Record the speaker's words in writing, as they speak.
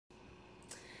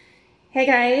Hey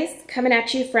guys, coming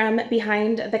at you from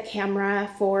behind the camera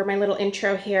for my little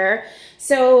intro here.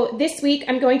 So this week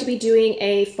I'm going to be doing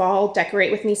a fall decorate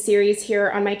with me series here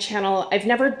on my channel. I've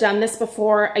never done this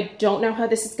before. I don't know how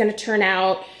this is going to turn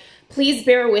out. Please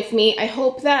bear with me. I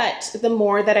hope that the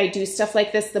more that I do stuff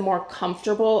like this, the more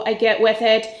comfortable I get with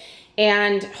it.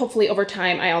 And hopefully over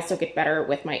time I also get better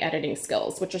with my editing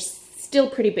skills, which are still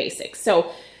pretty basic.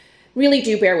 So really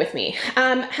do bear with me.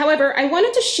 However, I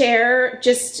wanted to share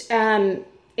just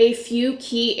a few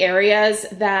key areas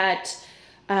that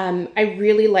I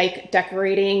really like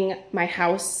decorating my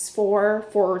house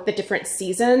for the different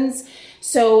seasons.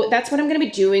 So that's what I'm going to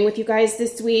be doing with you guys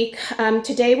this week.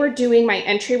 Today we're doing my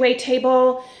entryway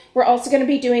table. We're also going to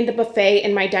be doing the buffet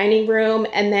in my dining room,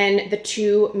 and then the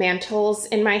two mantles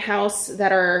in my house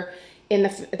that are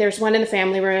there's one in the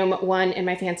family room, one in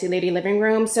my fancy lady living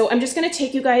room. So I'm just going to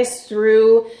take you guys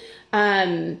through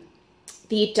the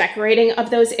decorating of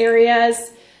those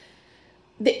areas.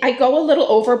 I go a little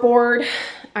overboard.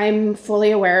 I'm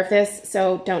fully aware of this,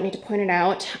 so don't need to point it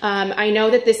out. I know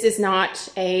that this is not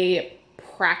a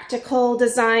practical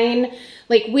design.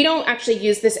 Like, we don't actually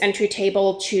use this entry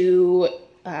table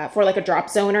for like a drop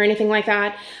zone or anything like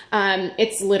that.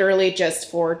 It's literally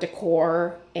just for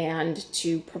decor and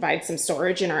to provide some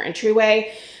storage in our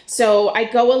entryway. So I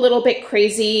go a little bit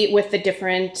crazy with the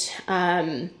different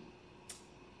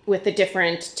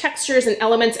textures and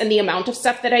elements and the amount of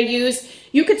stuff that I use.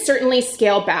 You could certainly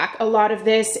scale back a lot of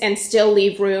this and still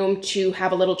leave room to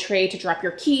have a little tray to drop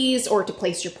your keys or to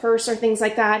place your purse or things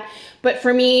like that. But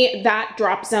for me, that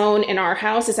drop zone in our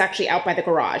house is actually out by the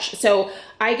garage. So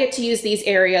I get to use these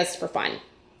areas for fun.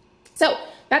 So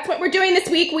that's what we're doing this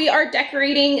week. We are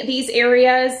decorating these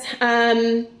areas.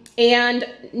 And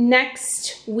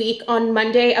next week on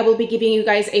Monday, I will be giving you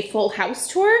guys a full house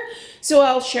tour. So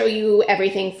I'll show you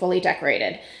everything fully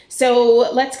decorated.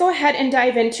 So let's go ahead and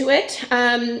dive into it.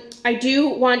 I do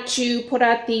want to put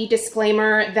out the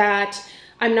disclaimer that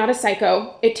I'm not a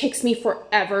psycho. It takes me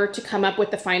forever to come up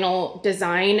with the final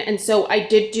design. And so I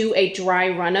did do a dry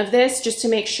run of this just to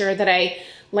make sure that I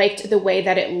liked the way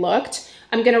that it looked.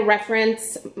 I'm going to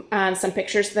reference some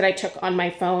pictures that I took on my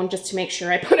phone just to make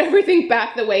sure I put everything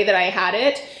back the way that I had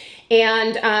it.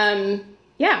 And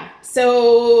yeah,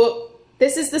 so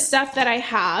this is the stuff that I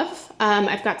have.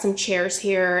 I've got some chairs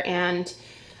here, and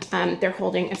they're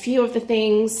holding a few of the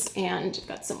things, and I've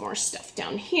got some more stuff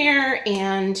down here,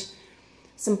 and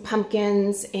some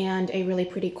pumpkins, and a really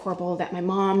pretty corbel that my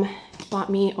mom bought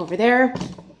me over there.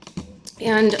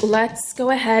 And let's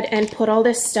go ahead and put all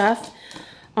this stuff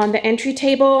on the entry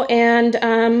table and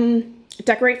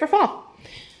decorate for fall.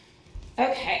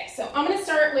 Okay, so I'm gonna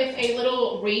start with a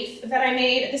little wreath that I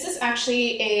made. This is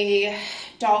actually a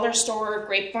dollar store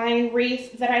grapevine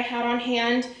wreath that I had on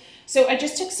hand. So I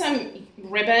just took some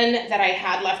ribbon that I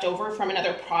had left over from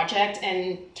another project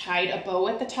and tied a bow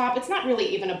at the top. It's not really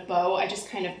even a bow, I just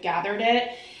kind of gathered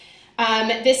it.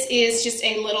 This is just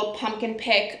a little pumpkin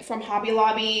pick from Hobby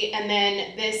Lobby, and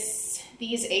then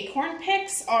these acorn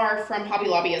picks are from Hobby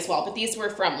Lobby as well, but these were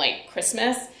from like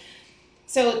Christmas.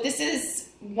 So this is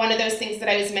one of those things that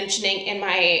I was mentioning in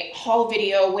my haul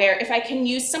video, where if I can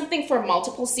use something for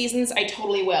multiple seasons, I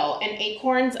totally will. And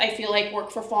acorns, I feel like, work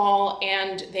for fall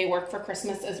and they work for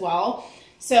Christmas as well.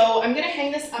 So I'm gonna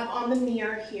hang this up on the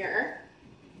mirror here,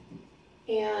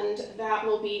 and that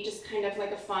will be just kind of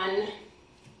like a fun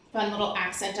little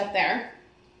accent up there.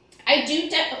 I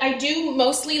do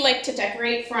mostly like to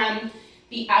decorate from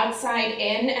the outside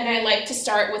in, and I like to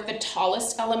start with the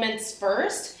tallest elements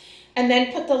first and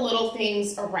then put the little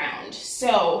things around.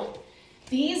 So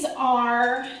these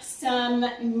are some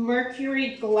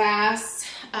mercury glass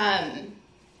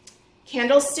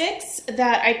candlesticks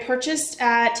that I purchased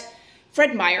at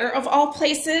Meyer of all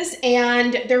places,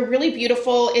 and they're really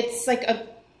beautiful. It's like a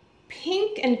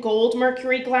pink and gold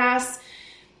mercury glass,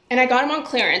 and I got them on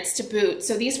clearance to boot.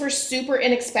 So these were super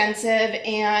inexpensive,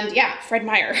 and yeah,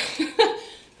 Meyer.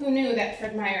 Who knew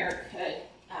that Meyer could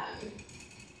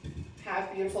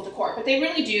have beautiful decor? But they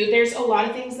really do. There's a lot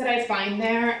of things that I find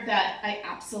there that I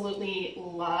absolutely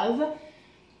love.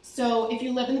 So if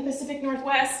you live in the Pacific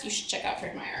Northwest, you should check out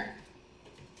Meyer.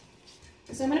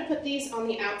 So I'm gonna put these on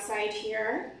the outside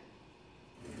here.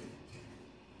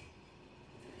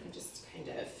 And just kind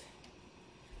of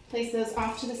place those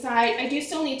off to the side. I do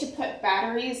still need to put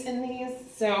batteries in these,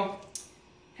 so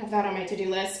have that on my to-do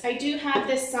list. I do have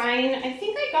this sign. I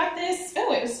think I got this.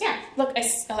 Oh, it was, yeah. Look, I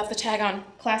left the tag on.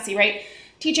 Classy, right?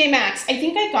 TJ Maxx. I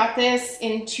think I got this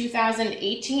in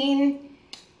 2018.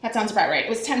 That sounds about right. It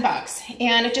was 10 bucks.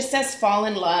 And it just says fall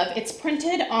in love. It's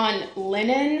printed on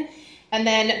linen, and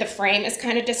then the frame is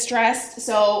kind of distressed.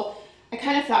 So I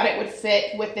kind of thought it would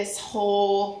fit with this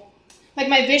whole, like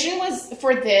my vision was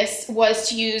for this was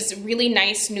to use really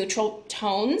nice neutral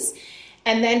tones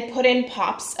and then put in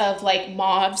pops of like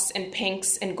mauves and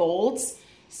pinks and golds.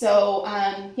 So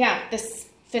yeah, this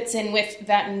fits in with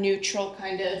that neutral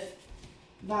kind of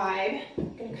vibe.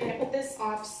 I'm gonna kind of put this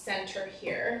off center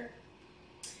here.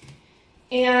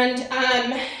 And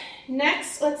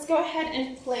next, let's go ahead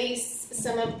and place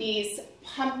some of these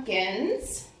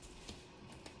pumpkins.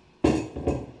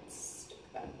 Stick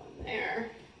that one there.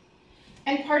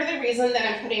 And part of the reason that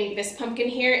I'm putting this pumpkin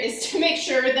here is to make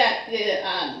sure that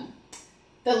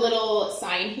the little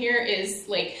sign here is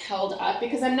like held up,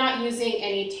 because I'm not using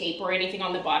any tape or anything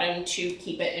on the bottom to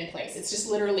keep it in place. It's just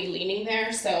literally leaning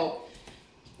there. So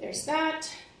there's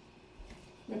that.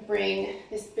 I'm gonna bring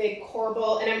this big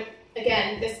corbel, and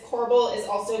again, this corbel is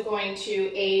also going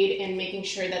to aid in making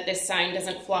sure that this sign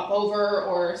doesn't flop over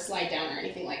or slide down or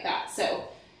anything like that. So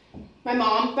my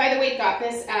mom, by the way, got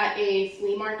this at a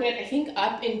flea market, I think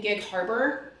up in Gig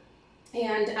Harbor,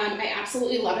 and I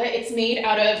absolutely love it. It's made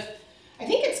out of, I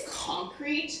think it's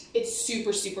concrete. It's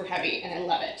super, super heavy, and I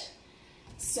love it.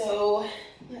 So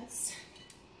let's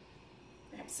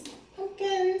grab some more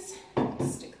pumpkins.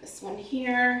 Stick this one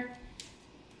here.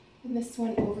 And this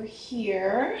one over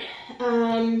here.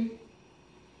 I've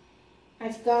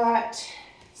got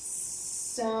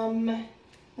some,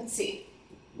 let's see,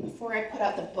 before I put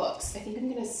out the books, I think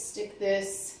I'm gonna stick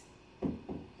this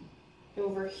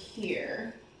over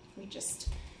here.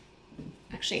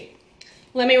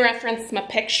 Let me reference my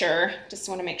picture. Just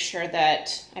wanna make sure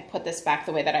that I put this back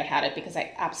the way that I had it, because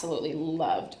I absolutely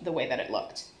loved the way that it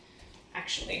looked.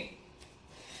 Actually,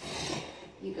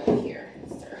 you go here,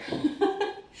 sir.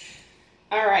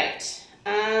 All right,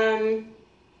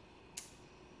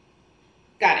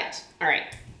 got it. All right,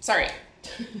 sorry.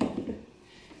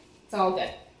 It's all good.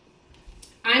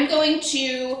 I'm going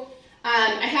to,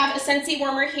 I have a Scentsy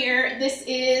warmer here. This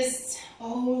is,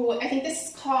 I think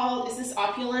this is called, is this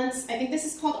Opulence? I think this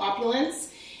is called Opulence.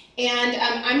 And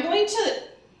I'm going to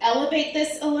elevate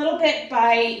this a little bit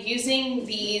by using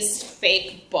these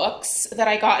fake books that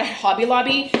I got at Hobby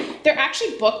Lobby. They're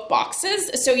actually book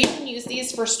boxes, so you can use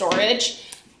these for storage,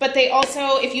 but they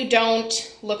also, if you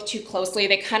don't look too closely,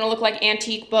 they kind of look like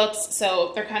antique books,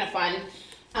 so they're kind of fun.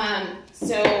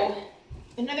 So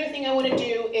another thing I want to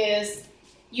do is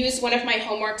use one of my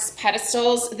Homeworks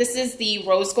pedestals. This is the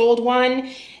rose gold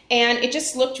one, and it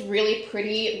just looked really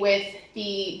pretty with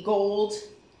the gold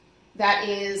that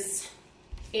is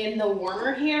in the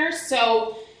warmer here.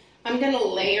 So I'm going to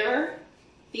layer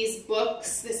these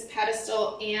books, this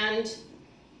pedestal, and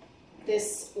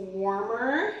this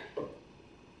warmer.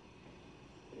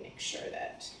 Make sure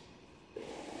that, there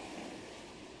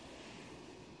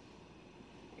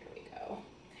we go.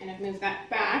 Kind of move that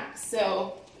back.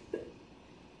 So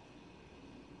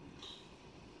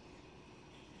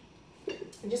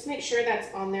and just make sure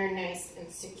that's on there nice and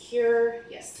secure.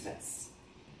 Yes, that's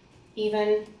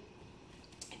even.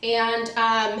 And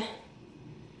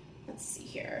let's see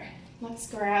here. Let's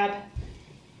grab,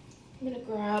 I'm gonna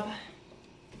grab,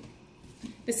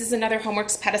 this is another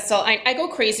Homeworks pedestal. I go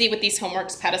crazy with these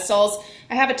Homeworks pedestals.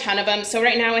 I have a ton of them. So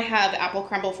right now I have Apple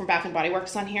Crumble from Bath & Body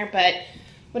Works on here, but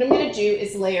what I'm gonna do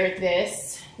is layer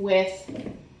this with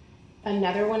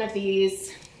another one of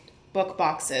these book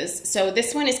boxes. So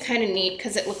this one is kind of neat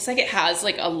because it looks like it has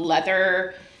like a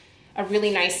leather, a really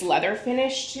nice leather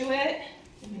finish to it.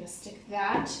 I'm gonna stick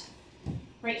that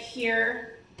right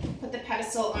here, put the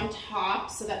pedestal on top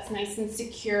so that's nice and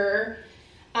secure.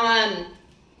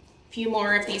 Few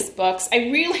more of these books.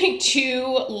 I really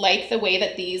do like the way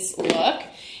that these look,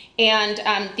 and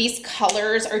these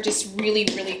colors are just really,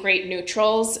 really great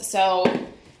neutrals, so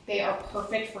they are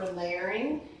perfect for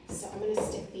layering. So I'm gonna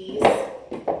stick these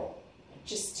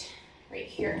just right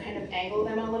here, kind of angle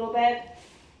them a little bit.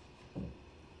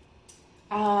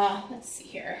 Let's see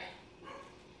here.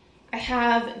 I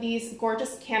have these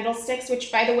gorgeous candlesticks,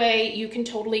 which by the way, you can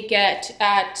totally get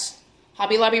at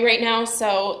Hobby Lobby right now.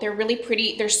 So they're really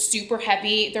pretty. They're super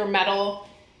heavy. They're metal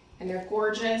and they're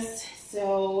gorgeous.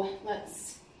 So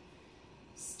let's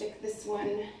stick this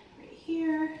one right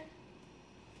here.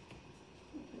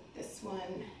 Put this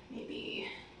one maybe,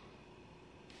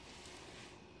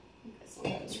 this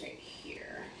one goes right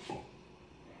here.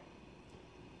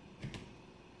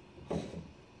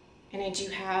 And I do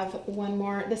have one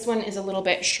more. This one is a little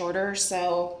bit shorter,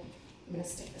 so I'm gonna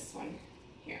stick this one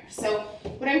here. So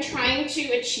what I'm trying to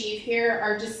achieve here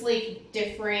are just like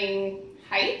differing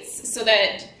heights so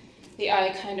that the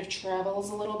eye kind of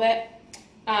travels a little bit.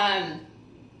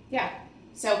 Yeah,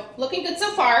 So looking good so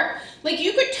far. Like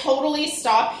you could totally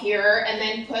stop here and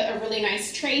then put a really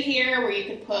nice tray here where you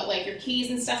could put like your keys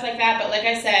and stuff like that. But like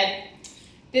I said,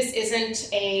 this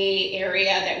isn't a area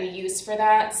that we use for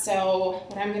that. So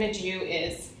what I'm gonna do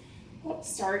is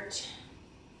start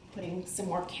putting some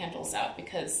more candles out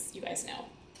because you guys know,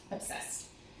 obsessed.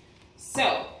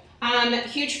 So,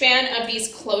 huge fan of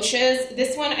these cloches.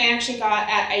 This one I actually got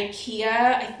at IKEA.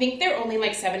 I think they're only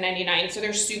like $7.99, so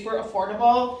they're super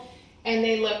affordable. And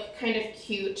they look kind of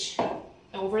cute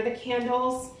over the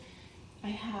candles. I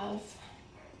have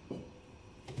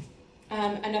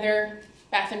another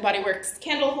Bath & Body Works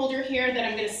candle holder here that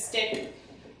I'm going to stick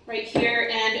right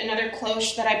here, and another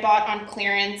cloche that I bought on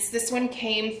clearance. This one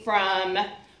came from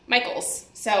Michael's.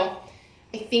 So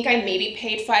I think I maybe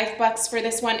paid $5 for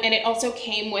this one, and it also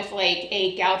came with like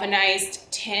a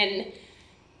galvanized tin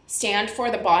stand for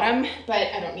the bottom,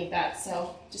 but I don't need that,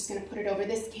 so just going to put it over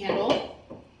this candle.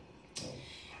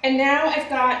 And now I've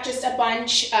got just a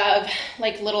bunch of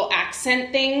like little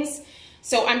accent things.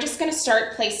 So I'm just gonna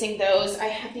start placing those. I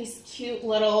have these cute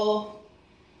little,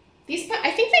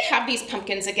 I think they have these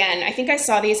pumpkins again. I think I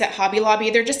saw these at Hobby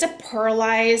Lobby. They're just a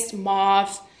pearlized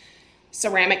mauve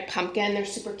ceramic pumpkin. They're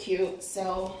super cute.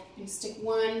 So I'm gonna stick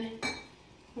one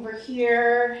over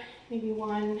here, maybe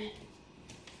one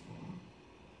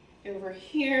over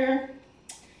here.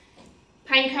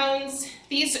 Pine cones.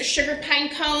 These sugar pine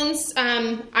cones,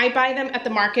 I buy them at the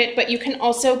market, but you can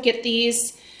also get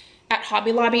these at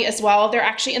Hobby Lobby as well. They're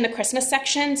actually in the Christmas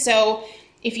section, so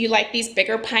if you like these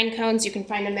bigger pine cones, you can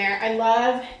find them there. I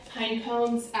love pine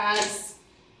cones as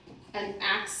an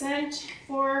accent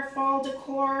for fall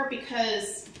decor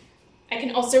because I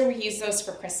can also reuse those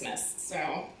for Christmas.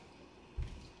 So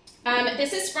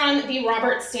this is from the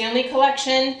Robert Stanley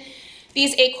collection.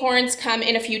 These acorns come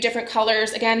in a few different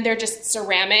colors. Again, they're just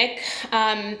ceramic.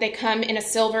 They come in a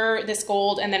silver, this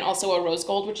gold, and then also a rose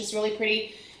gold, which is really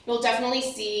pretty. You'll definitely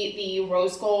see the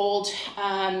rose gold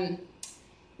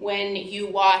when you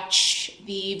watch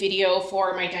the video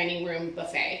for my dining room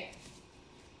buffet.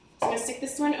 So I'm gonna stick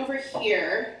this one over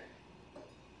here.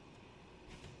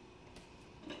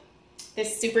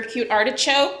 This super cute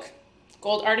artichoke,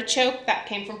 gold artichoke, that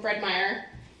came from Meyer.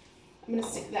 I'm gonna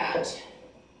stick that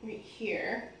right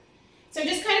here. So I'm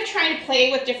just kind of trying to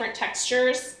play with different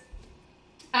textures.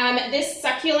 This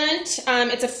succulent,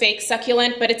 it's a fake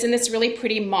succulent, but it's in this really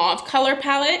pretty mauve color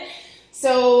palette.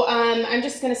 So I'm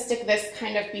just gonna stick this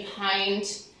kind of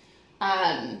behind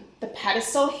the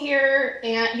pedestal here,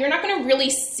 and you're not gonna really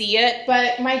see it,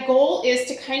 but my goal is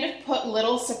to kind of put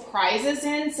little surprises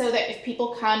in so that if people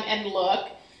come and look,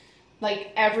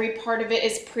 like every part of it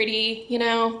is pretty, you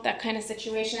know, that kind of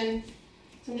situation.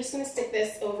 So I'm just going to stick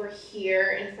this over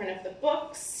here in front of the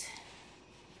books.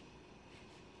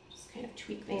 Just kind of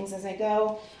tweak things as I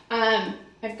go.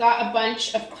 I've got a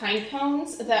bunch of pine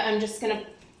cones that I'm just going to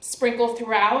sprinkle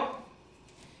throughout.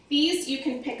 These you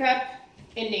can pick up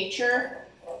in nature.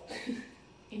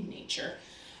 In nature.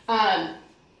 I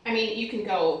mean, you can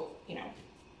go, you know,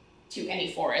 to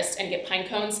any forest and get pine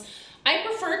cones. I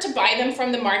prefer to buy them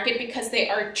from the market because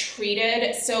they are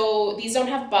treated, so these don't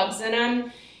have bugs in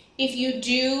them. If you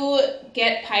do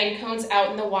get pine cones out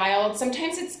in the wild,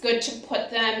 sometimes it's good to put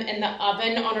them in the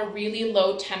oven on a really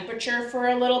low temperature for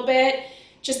a little bit,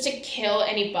 just to kill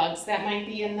any bugs that might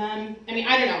be in them. I mean,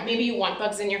 I don't know, maybe you want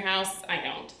bugs in your house, I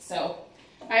don't. So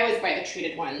I always buy the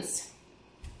treated ones.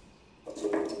 Let's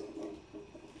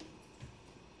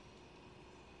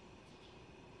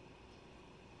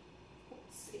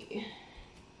see.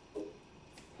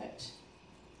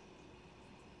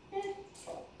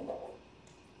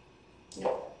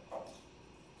 Nope.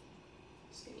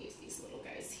 Just gonna use these little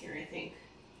guys here, I think.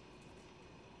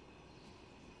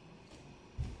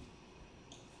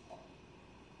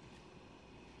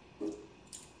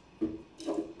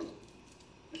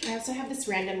 I also have this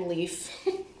random leaf.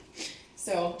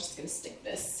 So I'm just gonna stick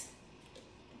this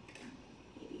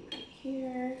maybe right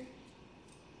here.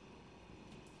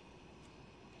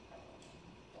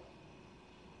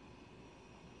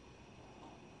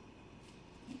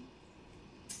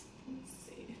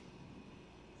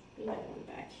 Another one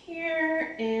back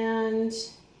here, and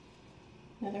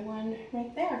another one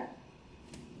right there.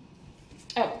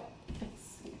 Oh,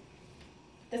 it's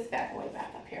this bad boy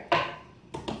back up here.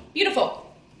 Beautiful.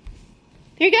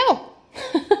 There you go.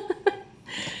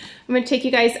 I'm going to take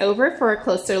you guys over for a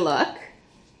closer look.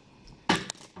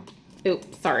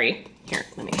 Oops, sorry. Here,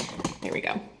 there we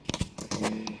go.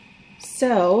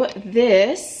 So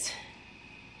this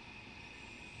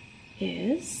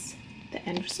is the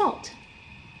end result.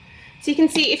 So you can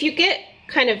see if you get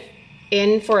kind of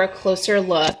in for a closer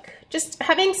look just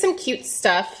having some cute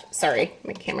stuff. Sorry,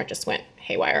 my camera just went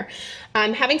haywire.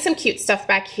 Having some cute stuff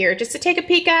back here just to take a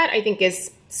peek at, I think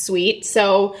is sweet.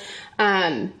 So,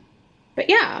 but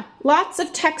yeah, lots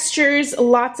of textures,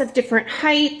 lots of different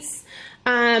heights.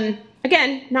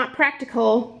 Again, not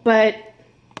practical, but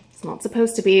it's not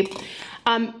supposed to be.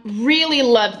 Really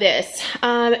love this.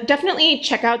 Definitely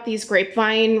check out these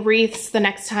grapevine wreaths the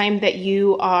next time that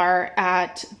you are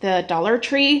at the Dollar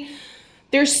Tree.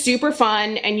 They're super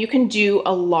fun and you can do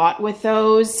a lot with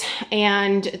those,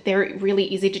 and they're really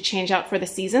easy to change out for the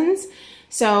seasons.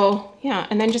 So yeah,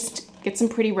 and then just get some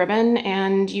pretty ribbon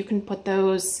and you can put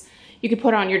those, you can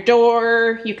put on your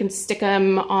door, you can stick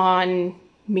them on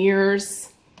mirrors,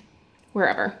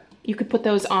 wherever. You could put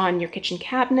those on your kitchen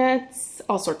cabinets,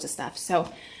 all sorts of stuff. So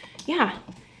yeah.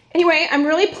 Anyway, I'm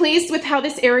really pleased with how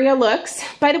this area looks.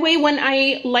 By the way, when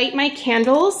I light my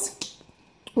candles,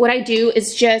 what I do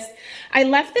is just, I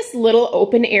left this little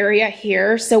open area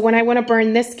here. So when I want to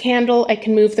burn this candle, I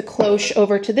can move the cloche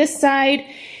over to this side.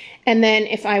 And then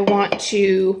if I want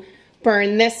to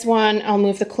burn this one, I'll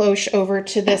move the cloche over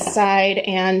to this side.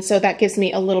 And so that gives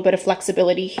me a little bit of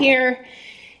flexibility here.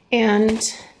 And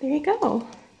there you go.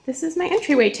 This is my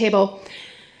entryway table.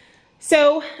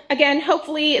 So again,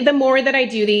 hopefully the more that I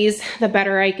do these, the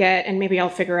better I get, and maybe I'll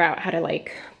figure out how to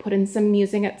like put in some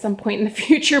music at some point in the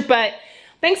future. But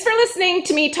thanks for listening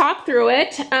to me talk through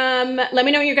it. Let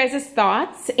me know your guys'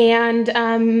 thoughts, and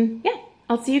yeah,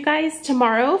 I'll see you guys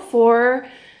tomorrow for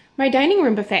my dining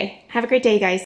room buffet. Have a great day, guys.